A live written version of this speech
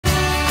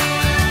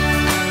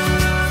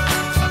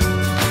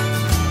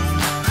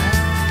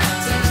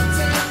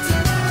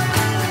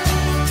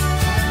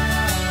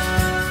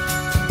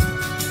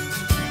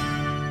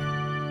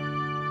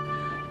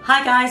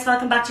Hi guys,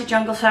 welcome back to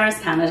Jungle Flowers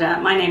Canada.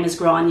 My name is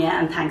Grania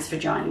and thanks for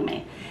joining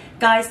me.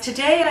 Guys,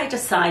 today I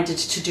decided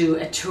to do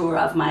a tour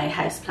of my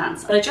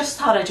houseplants, but I just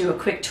thought I'd do a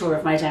quick tour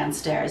of my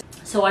downstairs.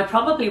 So I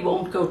probably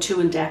won't go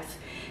too in depth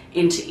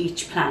into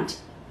each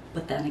plant,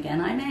 but then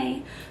again I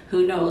may.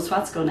 Who knows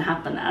what's going to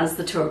happen as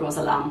the tour goes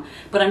along.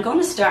 But I'm going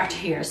to start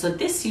here. So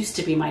this used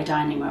to be my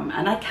dining room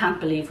and I can't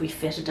believe we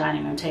fit a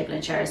dining room table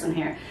and chairs in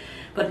here.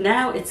 But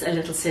now it's a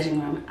little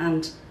sitting room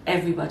and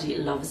everybody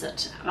loves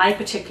it. I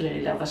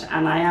particularly love it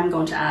and I am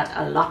going to add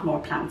a lot more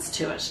plants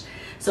to it.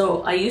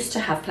 So I used to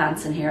have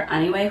plants in here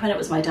anyway when it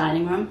was my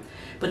dining room,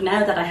 but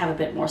now that I have a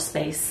bit more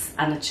space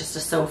and it's just a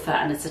sofa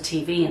and it's a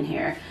TV in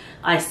here,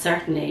 I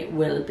certainly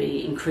will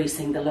be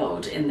increasing the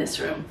load in this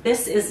room.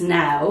 This is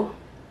now,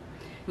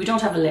 we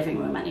don't have a living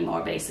room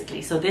anymore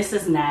basically, so this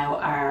is now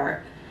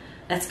our,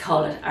 let's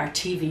call it our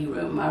TV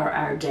room or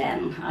our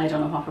den. I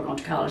don't know what we're going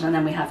to call it. And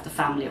then we have the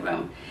family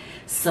room.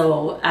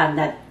 So, and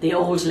that the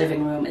old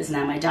living room is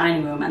now my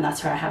dining room, and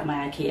that's where I have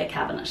my IKEA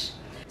cabinet.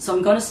 So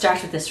I'm going to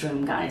start with this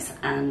room, guys,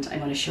 and I'm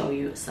going to show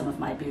you some of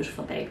my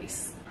beautiful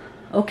babies.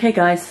 Okay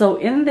guys, so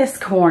in this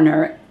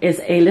corner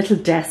is a little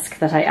desk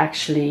that I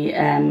actually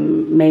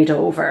made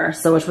over.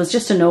 So it was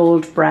just an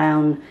old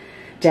brown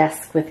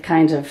desk with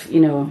kind of,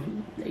 you know,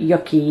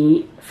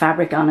 yucky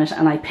fabric on it,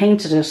 and I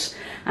painted it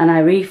and I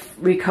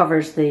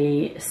recovered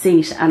the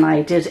seat and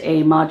I did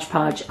a Mod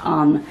Podge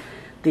on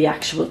the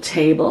actual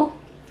table,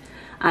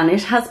 and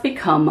it has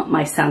become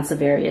my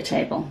Sansevieria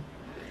table.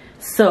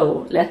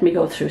 So let me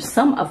go through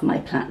some of my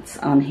plants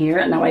on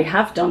here. Now I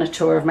have done a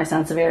tour of my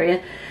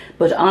Sansevieria,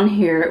 but on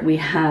here we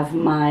have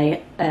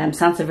my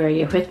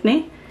Sansevieria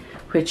Whitney,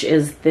 which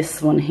is this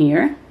one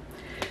here.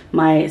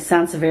 My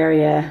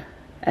Sansevieria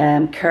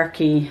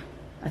Kirky,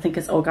 I think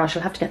it's, oh gosh,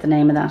 I'll have to get the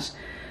name of that.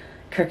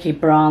 Kirky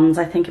Bronze,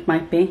 I think it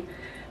might be.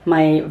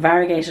 My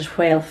variegated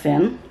whale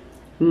fin.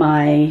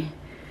 I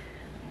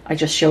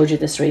just showed you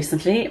this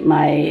recently.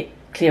 My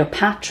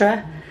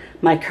Cleopatra,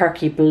 my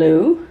Kirky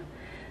Blue,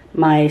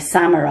 my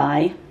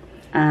Samurai,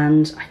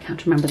 and I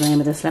can't remember the name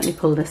of this. Let me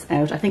pull this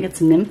out. I think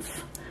it's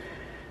Nymph.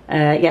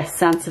 Yes,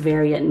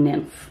 Sansevieria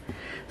Nymph.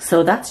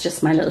 So that's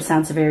just my little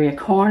Sansevieria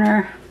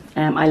corner.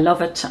 I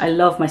love it. I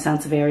love my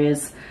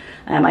Sansevierias.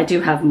 I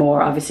do have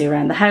more obviously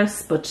around the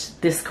house, but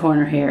this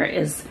corner here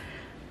is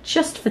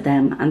just for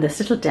them, and this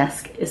little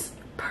desk is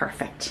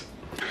perfect.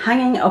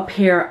 Hanging up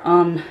here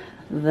on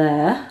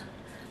the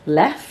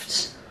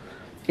left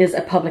is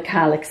a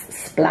Publicalyx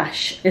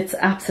Splash. It's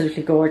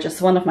absolutely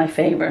gorgeous, one of my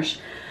favourite,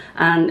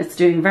 and it's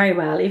doing very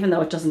well even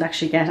though it doesn't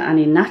actually get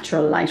any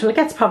natural light. Well, it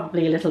gets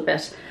probably a little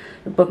bit,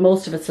 but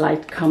most of its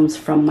light comes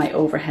from my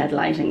overhead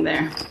lighting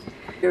there.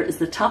 Here is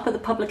the top of the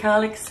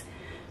Publicalyx.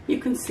 You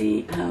can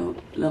see how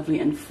lovely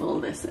and full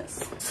this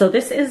is. So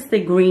this is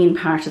the green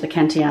part of the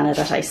Kentiana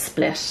that I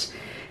split.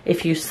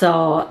 If you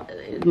saw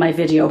my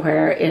video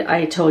where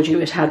I told you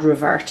it had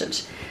reverted.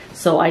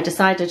 So I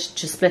decided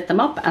to split them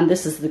up, and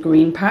this is the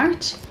green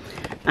part.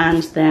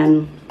 And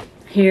then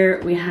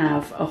here we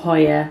have a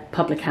Hoya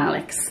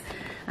Publicalyx,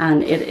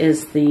 and it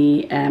is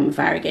the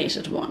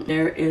variegated one.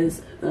 There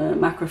is the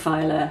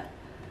Macrophylla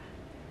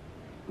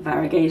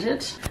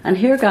variegated. And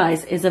here,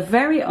 guys, is a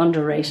very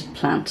underrated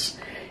plant.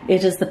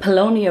 It is the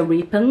Paulownia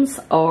repens,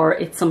 or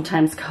it's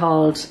sometimes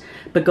called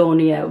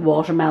Begonia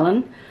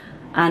watermelon.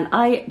 And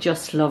I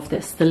just love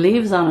this. The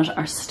leaves on it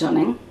are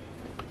stunning.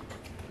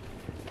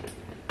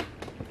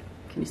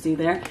 Can you see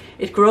there?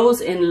 It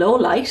grows in low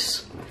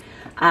light,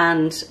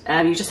 and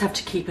you just have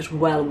to keep it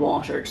well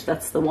watered.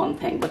 That's the one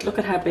thing. But look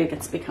at how big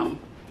it's become.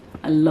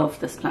 I love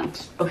this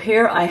plant. So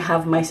here I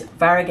have my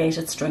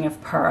variegated string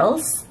of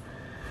pearls.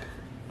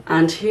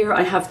 And here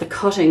I have the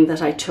cutting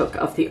that I took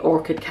of the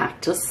orchid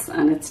cactus,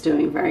 and it's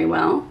doing very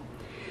well.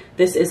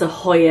 This is a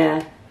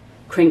Hoya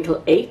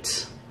Crinkle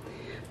 8.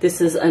 This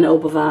is an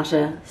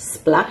Obovata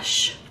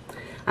Splash.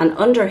 And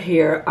under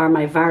here are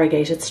my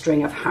variegated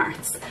string of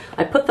hearts.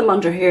 I put them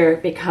under here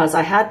because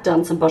I had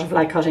done some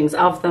butterfly cuttings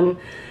of them,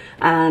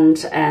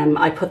 and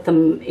I put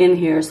them in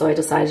here, so I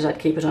decided I'd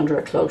keep it under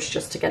a cloche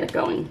just to get it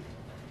going.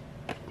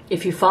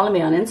 If you follow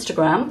me on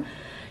Instagram,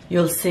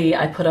 you'll see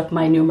I put up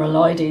my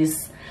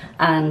Numeraloides,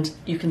 and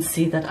you can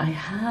see that I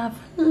have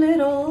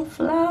little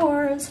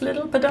flowers,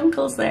 little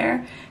peduncles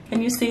there.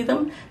 Can you see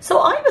them? So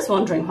I was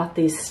wondering what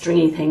these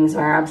stringy things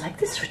were. I was like,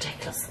 this is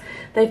ridiculous.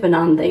 They've been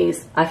on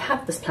these. I've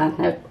had this plant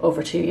now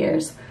over 2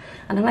 years.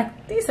 And I'm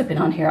like, these have been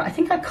on here. I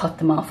think I cut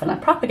them off and I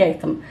propagate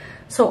them.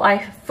 So I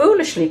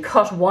foolishly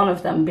cut one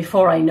of them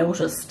before I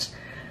noticed.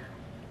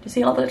 Do you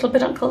see all the little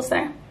peduncles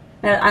there?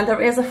 And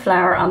there is a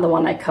flower on the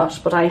one I cut,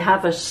 but I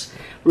have it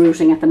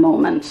rooting at the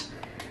moment.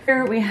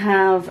 Here we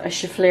have a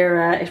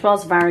Schefflera. It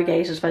was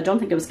variegated, but I don't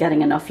think it was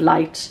getting enough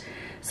light.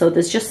 So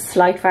there's just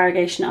slight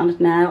variegation on it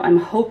now. I'm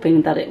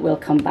hoping that it will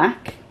come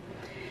back.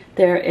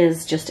 There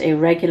is just a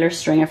regular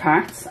string of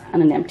hearts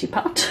and an empty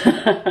pot.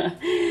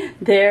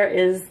 There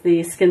is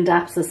the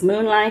Scindapsus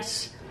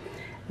Moonlight.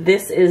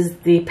 This is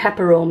the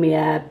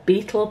Peperomia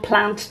beetle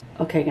plant.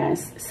 Okay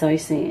guys, so you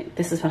see,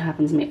 this is what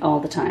happens to me all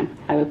the time.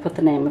 I will put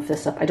the name of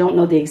this up. I don't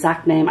know the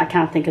exact name. I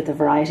can't think of the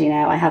variety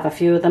now. I have a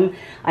few of them.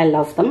 I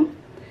love them.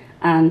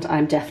 And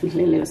I'm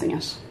definitely losing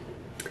it.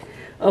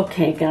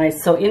 Okay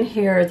guys, so in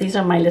here, these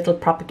are my little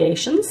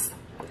propagations.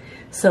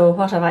 So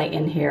what have I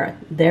in here?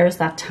 There's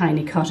that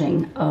tiny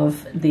cutting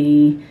of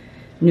the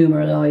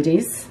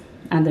Numeraloides,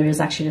 and there is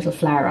actually a little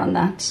flower on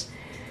that.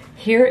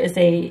 Here is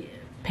a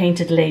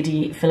painted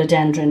lady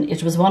philodendron.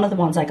 It was one of the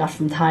ones I got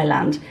from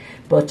Thailand,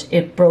 but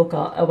it broke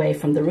away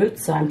from the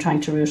roots, so I'm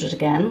trying to root it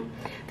again.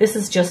 This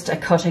is just a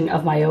cutting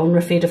of my own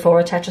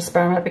Rhaphidophora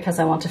tetrasperma because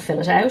I want to fill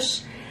it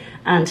out.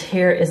 And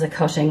here is a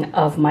cutting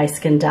of my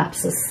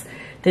Scindapsus.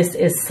 This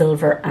is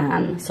Silver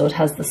Ann, so it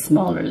has the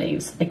smaller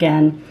leaves.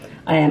 Again,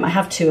 I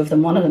have two of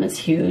them. One of them is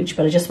huge,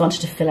 but I just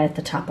wanted to fill out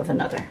the top of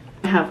another.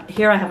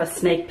 Here I have a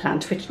snake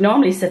plant, which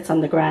normally sits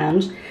on the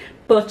ground,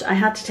 but I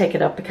had to take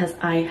it up because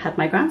I had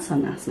my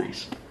grandson last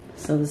night.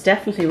 So there's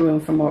definitely room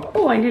for more.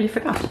 Oh, I nearly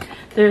forgot.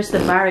 There's the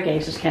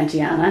variegated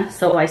Kentiana.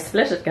 So I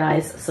split it,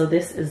 guys. So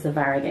this is the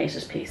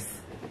variegated piece.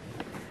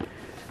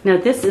 Now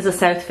this is a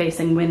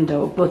south-facing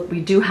window, but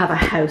we do have a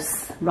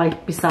house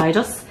right beside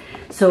us.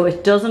 So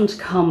it doesn't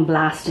come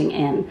blasting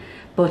in,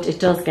 but it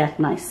does get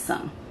nice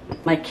sun.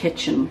 My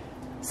kitchen.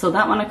 So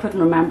that one I couldn't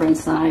remember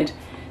inside.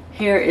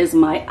 Here is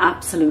my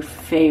absolute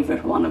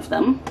favorite one of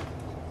them.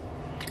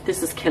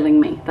 This is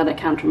killing me that I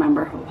can't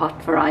remember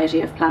what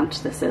variety of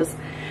plant this is.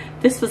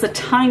 This was a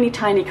tiny,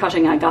 tiny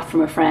cutting I got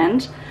from a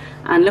friend,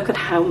 and look at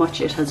how much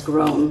it has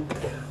grown.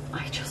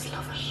 I just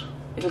love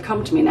it. It'll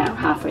come to me now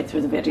halfway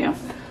through the video.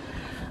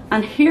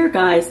 And here,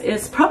 guys,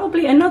 is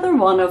probably another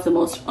one of the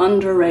most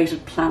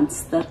underrated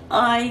plants that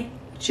I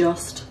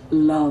just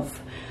love.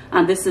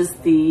 And this is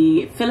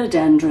the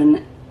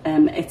philodendron.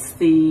 It's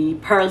the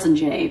Pearls and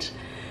Jade.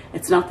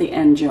 It's not the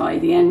Enjoy.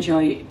 The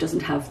Enjoy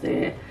doesn't have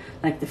the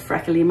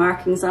freckly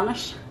markings on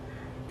it.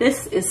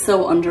 This is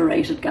so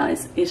underrated,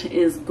 guys. It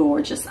is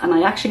gorgeous. And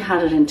I actually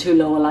had it in too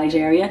low a light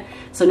area.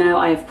 So now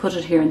I have put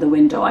it here in the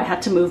window. I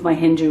had to move my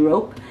Hindu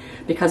rope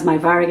because my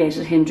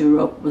variegated Hindu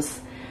rope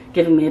was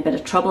giving me a bit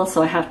of trouble.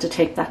 So I have to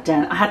take that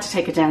down. I had to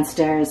take it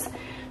downstairs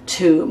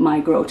to my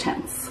grow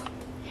tents.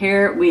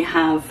 Here we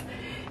have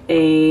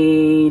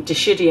a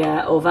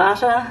Dischidia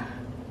ovata.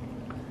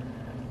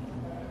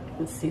 You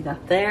can see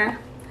that there.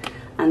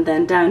 And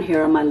then down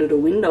here on my little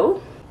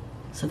window.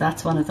 So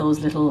that's one of those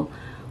little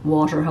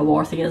water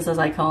haworthias, as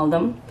I call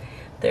them.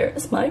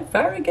 There's my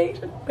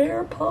variegated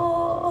bear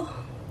paw.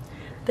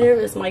 There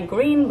is my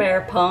green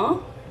bear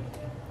paw.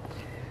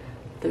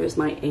 There's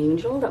my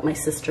angel that my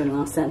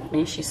sister-in-law sent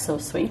me. She's so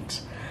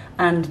sweet.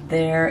 And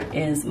there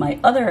is my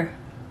other,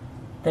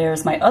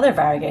 there's my other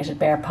variegated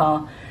bear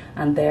paw.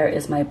 And there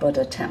is my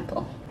Buddha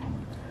temple.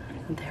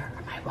 And there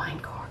are my wine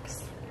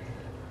corks.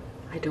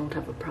 I don't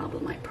have a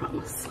problem, I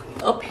promise.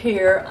 Up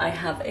here I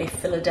have a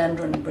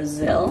Philodendron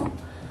Brazil.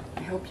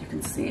 I hope you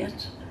can see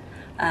it.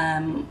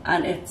 And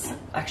it's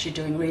actually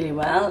doing really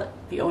well.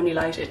 The only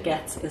light it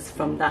gets is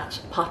from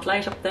that pot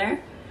light up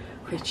there,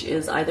 which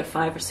is either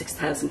 5,000 or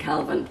 6,000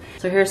 Kelvin.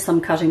 So here's some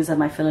cuttings of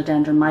my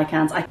Philodendron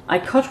micans. I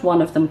cut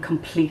one of them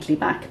completely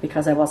back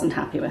because I wasn't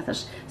happy with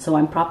it. So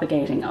I'm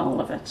propagating all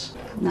of it.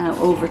 Now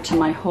over to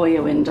my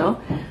Hoya window.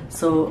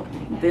 So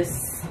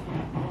this,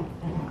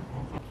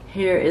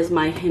 here is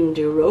my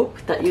Hindu rope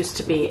that used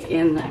to be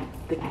in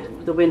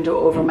the window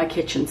over my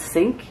kitchen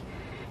sink.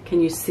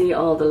 Can you see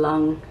all the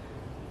long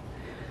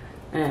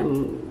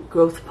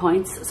growth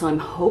points? So I'm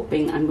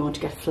hoping I'm going to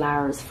get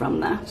flowers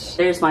from that.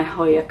 There's my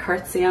Hoya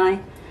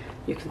Curtsii.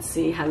 You can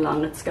see how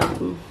long it's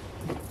gotten.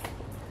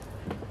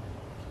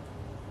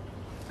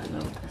 I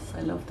love this.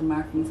 I love the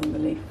markings on the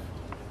leaf.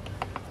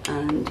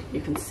 And you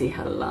can see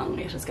how long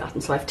it has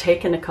gotten. So I've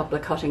taken a couple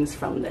of cuttings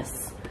from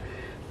this,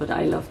 but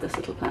I love this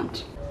little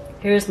plant.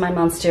 Here's my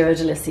Monstera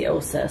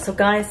deliciosa. So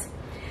guys,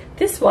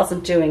 this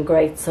wasn't doing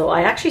great, so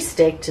I actually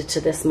staked it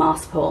to this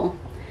moss pole.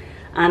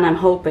 And I'm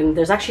hoping,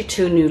 there's actually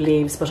 2 new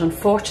leaves, but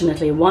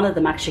unfortunately one of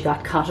them actually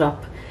got caught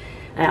up.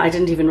 I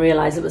didn't even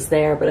realize it was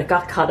there, but it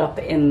got caught up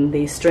in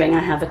the string I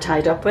have it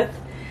tied up with.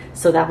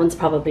 So that one's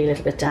probably a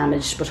little bit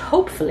damaged, but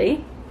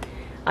hopefully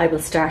I will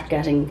start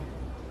getting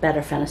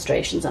better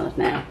fenestrations on it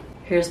now.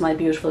 Here's my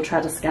beautiful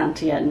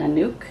Tradescantia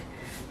Nanook,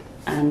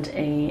 and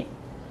a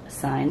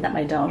sign that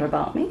my daughter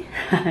bought me,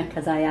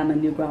 because I am a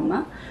new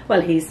grandma.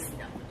 Well, he's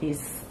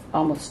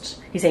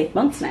 8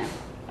 months now.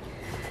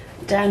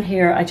 Down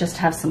here I just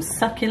have some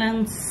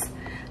succulents.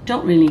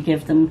 Don't really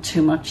give them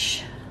too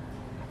much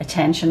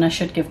attention. I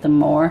should give them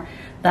more.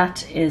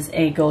 That is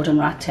a golden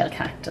rat-tail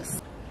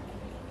cactus.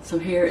 So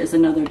here is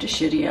another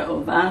Dischidia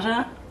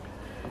ovata.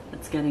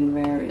 It's getting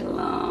very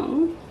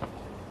long.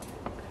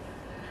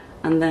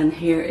 And then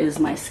here is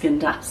my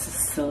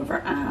Scindapsus Silver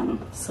Ann.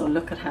 So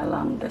look at how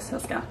long this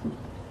has gotten.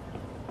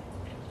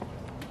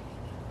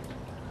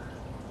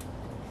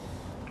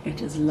 It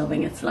is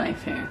loving its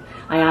life here.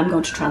 I am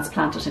going to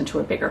transplant it into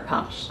a bigger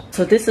pot.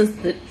 So this is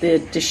the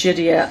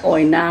Dischidia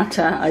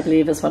oinata, I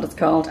believe is what it's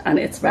called, and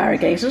it's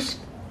variegated.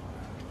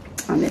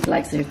 And it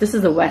likes it. This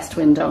is the west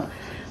window.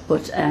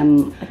 but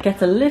it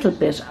gets a little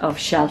bit of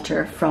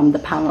shelter from the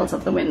panels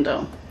of the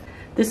window.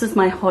 This is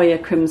my Hoya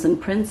Crimson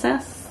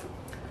Princess.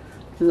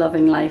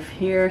 Loving life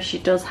here. She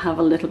does have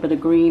a little bit of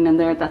green in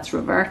there that's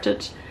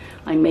reverted.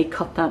 I may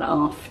cut that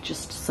off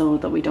just so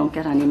that we don't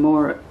get any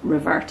more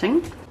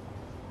reverting.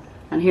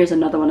 And here's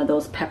another one of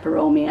those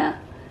Peperomia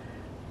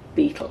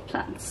beetle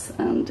plants,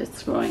 and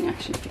it's growing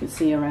actually, if you can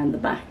see around the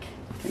back.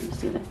 Can you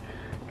see that?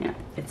 Yeah,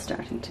 it's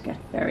starting to get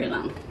very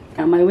long.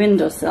 Now my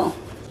windowsill,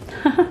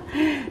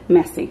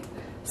 messy.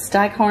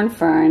 Staghorn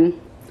fern,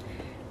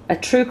 a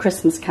true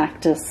Christmas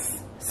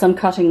cactus, some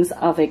cuttings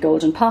of a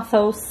golden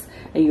pothos,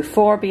 a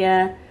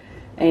euphorbia,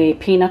 a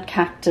peanut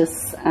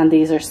cactus, and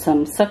these are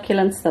some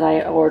succulents that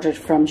I ordered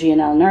from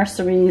G&L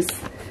Nurseries.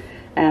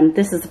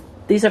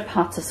 These are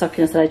pots of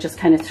succulents that I just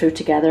kind of threw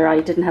together.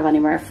 I didn't have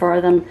anywhere for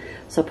them,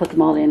 so I put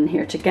them all in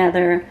here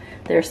together.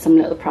 There's some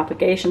little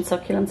propagation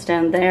succulents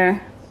down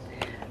there.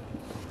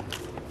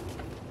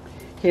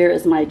 Here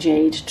is my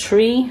jade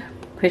tree,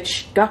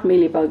 which got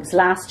mealybugs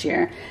last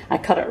year. I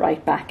cut it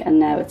right back and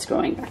now it's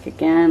growing back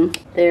again.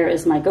 There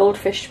is my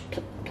goldfish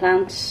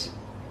plant.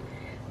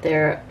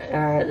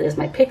 There's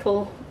my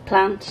pickle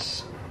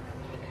plant.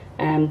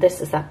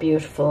 This is that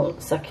beautiful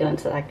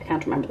succulent that I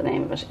can't remember the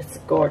name of it. It's a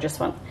gorgeous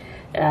one.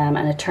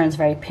 And it turns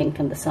very pink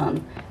in the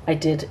sun. I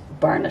did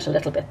burn it a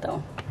little bit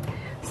though.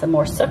 Some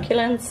more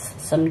succulents,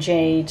 some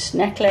jade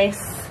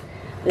necklace.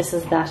 This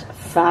is that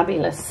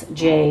fabulous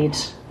jade,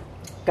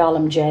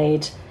 Gollum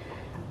jade.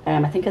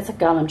 I think it's a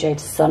Gollum jade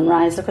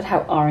sunrise. Look at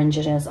how orange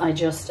it is. I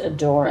just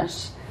adore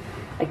it.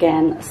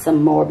 Again,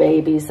 some more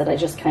babies that I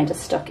just kind of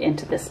stuck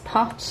into this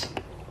pot.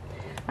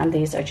 And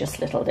these are just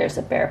little, there's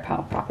a bear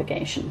paw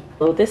propagation.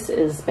 So this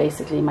is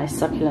basically my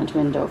succulent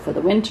window for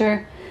the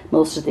winter.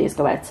 Most of these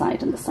go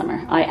outside in the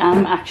summer. I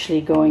am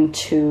actually going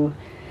to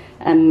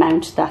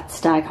mount that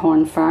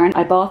staghorn fern.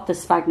 I bought the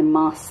sphagnum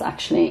moss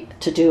actually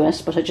to do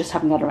it, but I just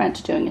haven't got around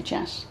to doing it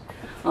yet.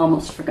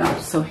 Almost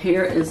forgot. So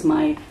here is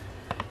my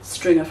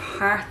string of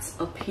hearts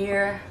up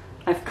here.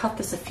 I've cut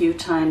this a few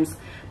times,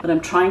 but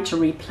I'm trying to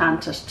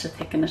replant it to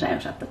thicken it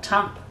out at the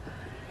top.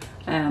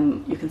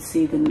 You can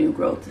see the new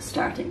growth is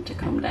starting to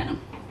come down,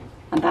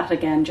 and that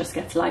again just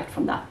gets light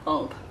from that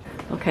bulb.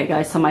 Okay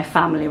guys, so my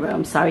family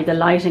room, sorry the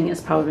lighting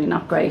is probably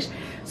not great.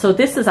 So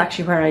this is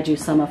actually where I do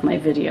some of my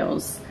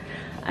videos,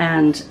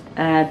 and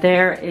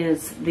there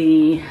is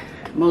the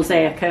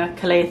Mosaica,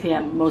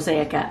 Calathea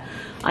Mosaica.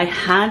 I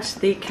had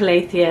the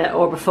Calathea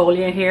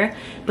orbifolia here,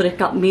 but it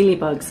got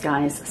mealybugs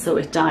guys, so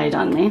it died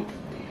on me.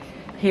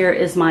 Here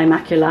is my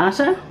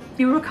Immaculata. If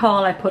you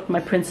recall, I put my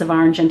Prince of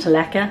Orange into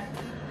Leca.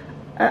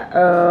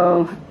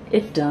 Uh-oh,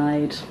 it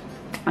died.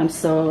 I'm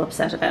so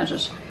upset about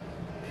it.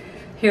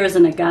 Here is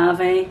an agave,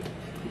 a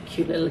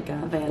cute little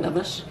agave, I love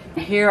it.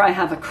 Here I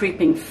have a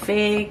creeping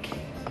fig.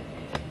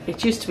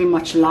 It used to be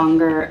much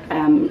longer,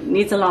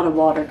 needs a lot of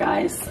water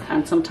guys,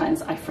 and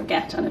sometimes I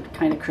forget and it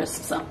kind of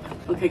crisps up.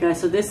 Okay guys,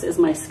 so this is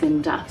my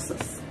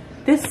Scindapsus.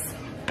 This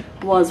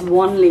was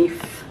one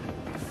leaf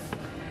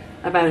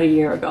about a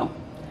year ago,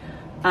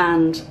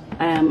 and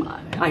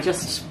I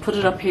just put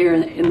it up here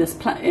in this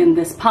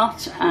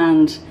pot,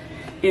 and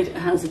it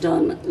has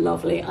done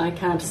lovely. I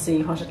can't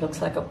see what it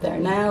looks like up there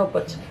now,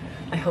 but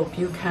I hope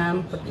you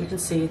can. But you can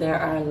see there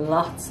are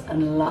lots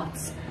and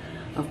lots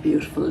of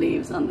beautiful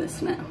leaves on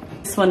this now.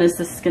 This one is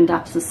the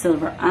Scindapsus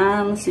Silver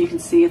Ann, so you can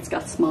see it's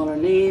got smaller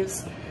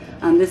leaves,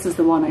 and this is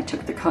the one I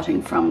took the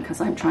cutting from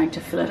because I'm trying to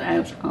fill it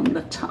out on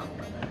the top.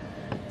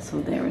 So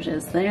there it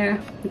is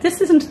there.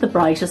 This isn't the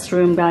brightest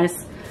room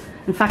guys.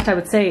 In fact, I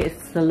would say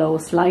it's the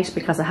lowest light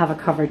because I have a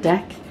covered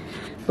deck,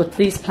 but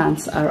these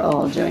plants are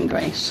all doing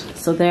great.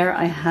 So there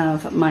I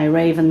have my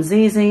Raven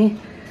Zizi,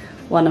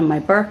 one of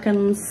my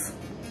Birkins,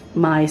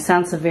 my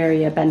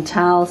Sansevieria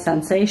Bental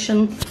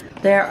Sensation.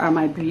 There are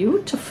my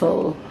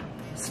beautiful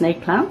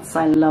snake plants,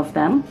 I love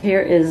them.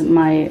 Here is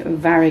my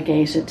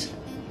variegated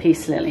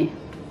peace lily.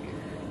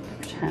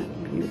 Look how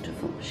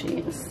beautiful she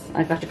is.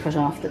 I've got to cut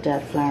off the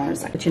dead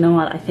flowers. But you know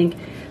what, I think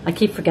I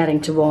keep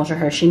forgetting to water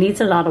her. She needs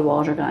a lot of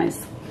water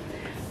guys,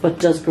 but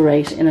does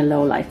great in a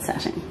low light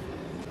setting.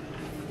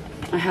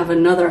 I have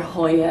another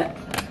Hoya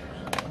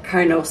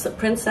Carnosa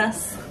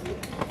Princess,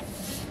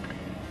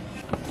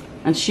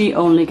 and she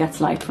only gets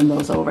light from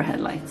those overhead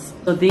lights.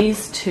 So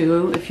these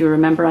two, if you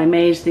remember, I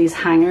made these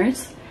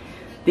hangers.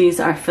 These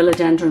are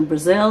Philodendron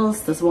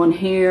Brazils. There's one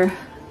here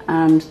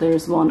and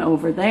there's one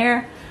over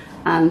there,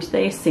 and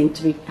they seem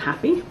to be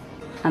happy.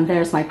 And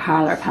there's my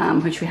parlor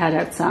palm, which we had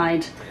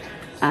outside,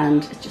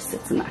 and it just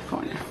sits in that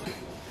corner.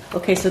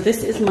 Okay, so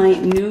this is my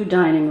new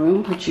dining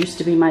room, which used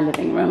to be my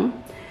living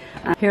room.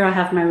 And here I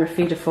have my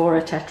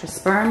Rhaphidophora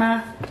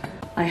tetrasperma.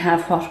 I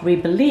have what we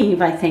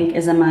believe, I think,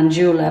 is a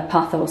Mandula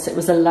pothos. It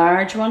was a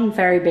large one,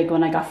 very big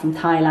one I got from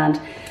Thailand.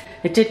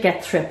 It did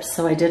get thrips,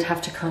 so I did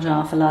have to cut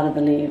off a lot of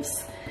the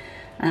leaves.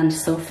 And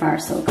so far,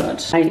 so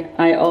good.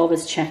 I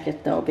always check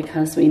it though,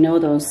 because we know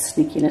those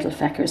sneaky little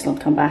feckers will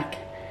come back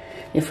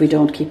if we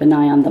don't keep an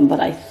eye on them, but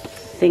I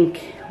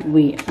think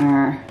we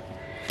are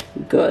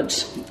good.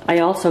 I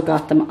also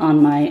got them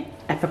on my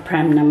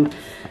Epipremnum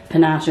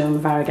Pinatum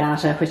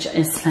variegata, which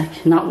is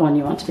like not one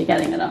you want to be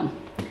getting it on.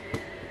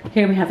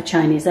 Here we have a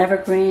Chinese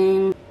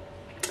evergreen,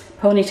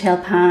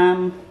 ponytail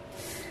palm.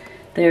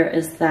 There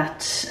is that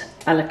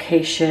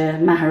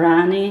Alocasia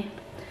Maharani,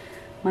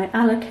 my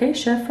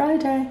Alocasia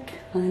Frydek,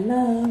 I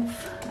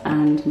love,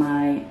 and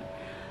my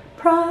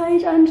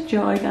pride and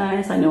joy,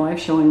 guys. I know I've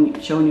shown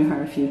you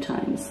her a few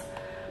times.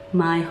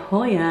 My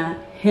Hoya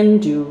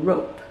Hindu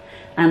rope,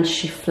 and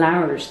she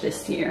flowered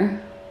this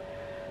year,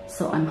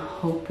 so I'm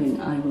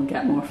hoping I will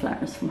get more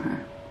flowers from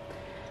her.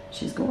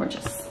 She's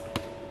gorgeous.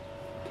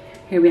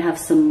 Here we have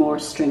some more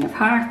string of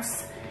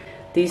hearts.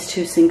 These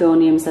two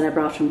Syngoniums that I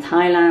brought from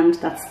Thailand,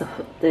 that's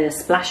the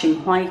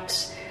splashing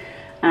white,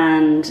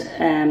 and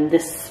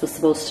this was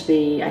supposed to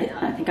be,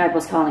 I think I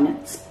was calling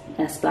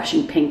it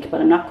splashing pink, but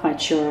I'm not quite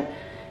sure.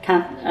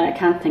 I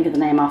can't think of the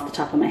name off the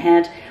top of my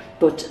head,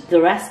 but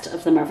the rest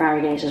of them are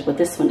variegated, but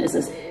this one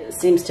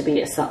seems to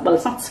be well,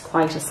 it's not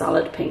quite a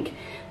solid pink,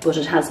 but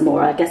it has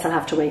more. I guess I'll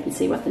have to wait and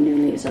see what the new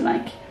leaves are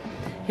like.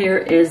 Here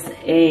is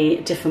a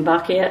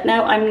Dieffenbachia.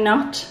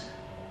 Now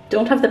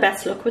don't have the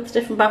best luck with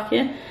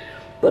Dieffenbachia,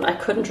 but I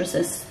couldn't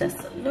resist this.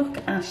 Look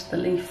at the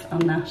leaf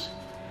on that.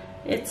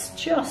 It's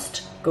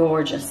just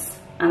gorgeous,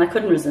 and I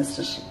couldn't resist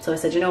it. So I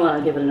said, you know what,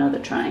 I'll give it another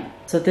try.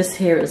 So this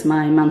here is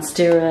my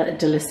Monstera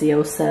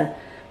Deliciosa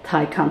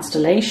Thai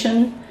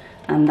Constellation,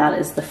 and that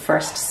is the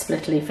first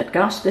split leaf it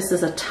got. This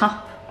is a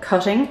top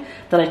cutting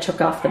that I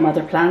took off the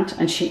mother plant,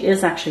 and she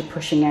is actually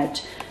pushing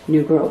out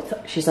new growth.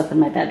 She's up in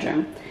my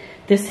bedroom.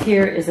 This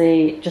here is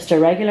just a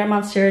regular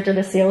Monstera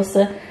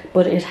Deliciosa,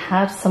 but it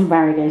had some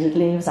variegated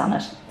leaves on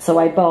it, so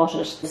I bought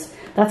it.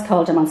 That's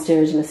called a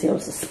Monstera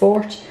Deliciosa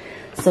Sport,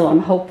 so I'm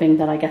hoping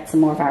that I get some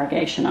more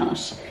variegation on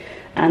it.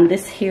 And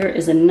this here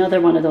is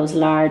another one of those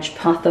large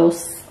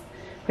pothos,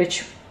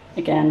 which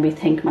again we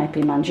think might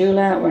be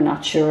Manjula, we're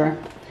not sure,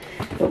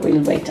 but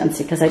we'll wait and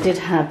see, because I did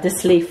have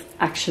this leaf.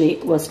 Actually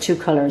was two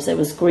colours, it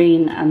was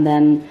green and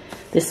then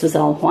this was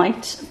all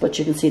white, but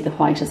you can see the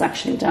white has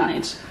actually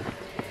died.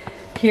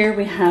 Here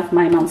we have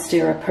my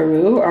Monstera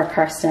Peru, or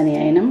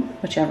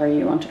Carstenianum, whichever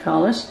you want to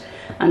call it.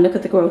 And look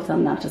at the growth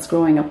on that, it's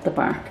growing up the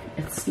bark.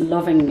 It's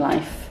loving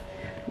life,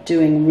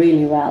 doing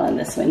really well in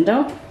this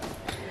window.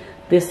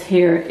 This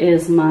here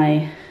is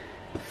my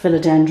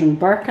Philodendron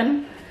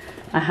Birkin.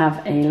 I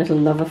have a little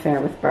love affair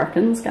with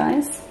Birkins,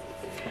 guys.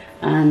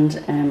 And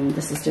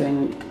this is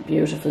doing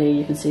beautifully.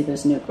 You can see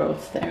there's new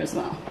growth there as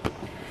well.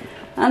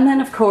 And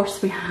then of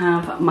course we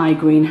have my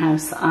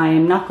greenhouse. I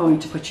am not going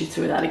to put you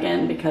through that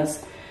again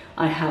because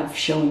I have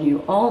shown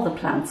you all the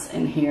plants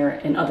in here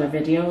in other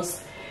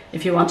videos.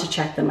 If you want to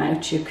check them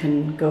out, you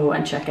can go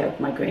and check out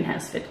my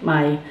greenhouse,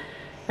 my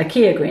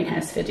IKEA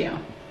greenhouse video.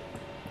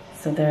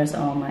 So there's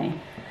all my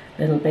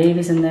little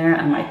babies in there,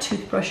 and my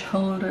toothbrush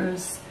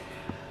holders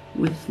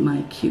with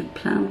my cute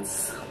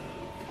plants.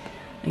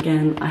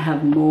 Again, I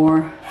have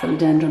more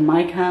Philodendron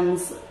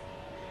micans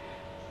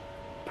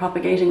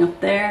propagating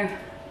up there.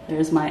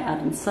 There's my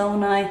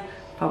Adansonii,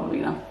 probably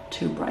not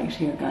too bright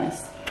here,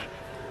 guys.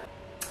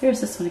 Here's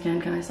this one again,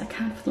 guys. I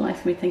can't for the life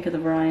of me think of the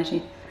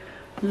variety.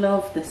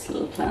 Love this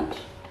little plant.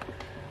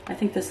 I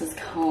think this is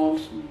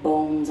called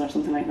Bones or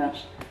something like that.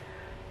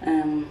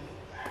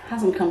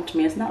 Hasn't come to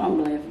me, isn't that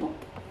unbelievable?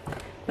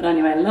 But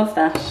anyway, I love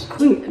that.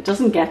 It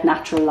doesn't get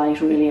natural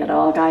light really at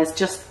all, guys.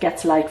 Just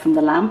gets light from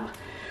the lamp.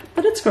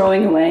 But it's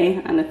growing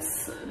away and it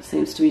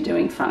seems to be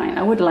doing fine.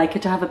 I would like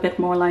it to have a bit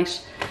more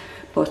light,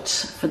 but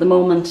for the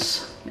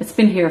moment, it's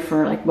been here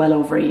for like well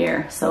over a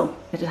year, so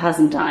it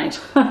hasn't died.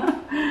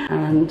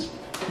 And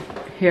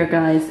here,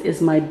 guys,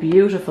 is my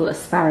beautiful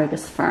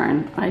asparagus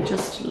fern. I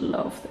just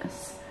love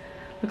this.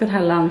 Look at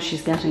how long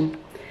she's getting.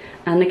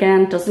 And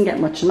again, doesn't get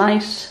much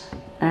light.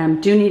 You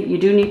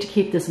do need to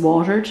keep this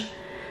watered,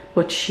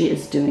 but she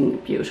is doing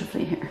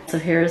beautifully here. So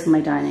here's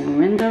my dining room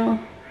window,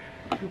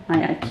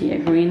 my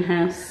IKEA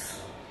greenhouse.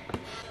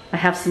 I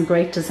have some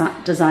great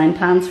design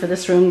plans for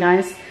this room,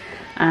 guys,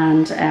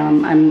 and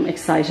I'm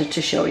excited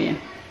to show you.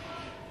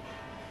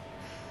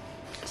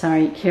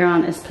 Sorry,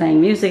 Kieran is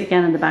playing music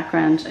again in the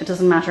background. It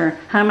doesn't matter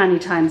how many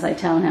times I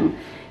tell him,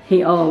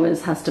 he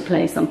always has to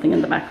play something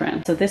in the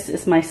background. So this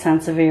is my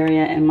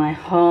Sansevieria in my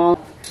hall.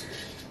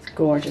 It's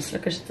gorgeous.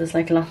 Look at it, there's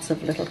like lots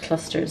of little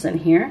clusters in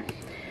here.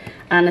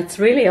 And it's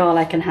really all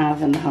I can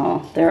have in the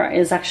hall. There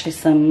is actually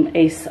some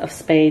Ace of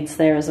Spades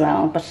there as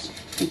well, but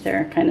I think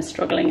they're kind of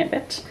struggling a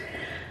bit.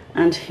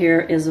 And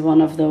here is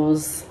one of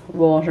those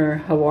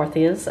water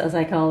haworthias, as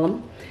I call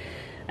them.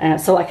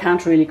 So I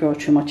can't really grow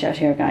too much out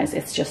here, guys.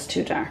 It's just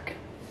too dark.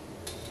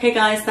 Hey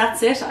guys,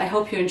 that's it. I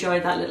hope you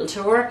enjoyed that little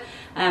tour.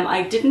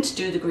 I didn't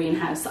do the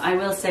greenhouse. I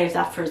will save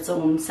that for its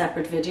own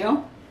separate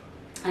video.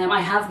 I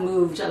have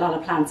moved a lot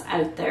of plants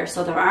out there,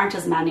 so there aren't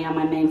as many on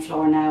my main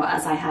floor now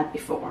as I had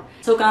before.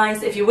 So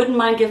guys, if you wouldn't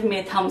mind giving me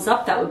a thumbs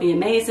up, that would be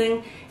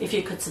amazing. If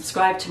you could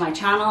subscribe to my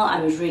channel,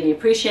 I would really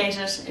appreciate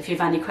it. If you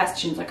have any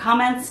questions or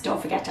comments,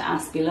 don't forget to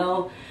ask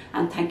below.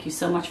 And thank you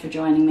so much for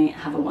joining me.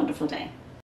 Have a wonderful day.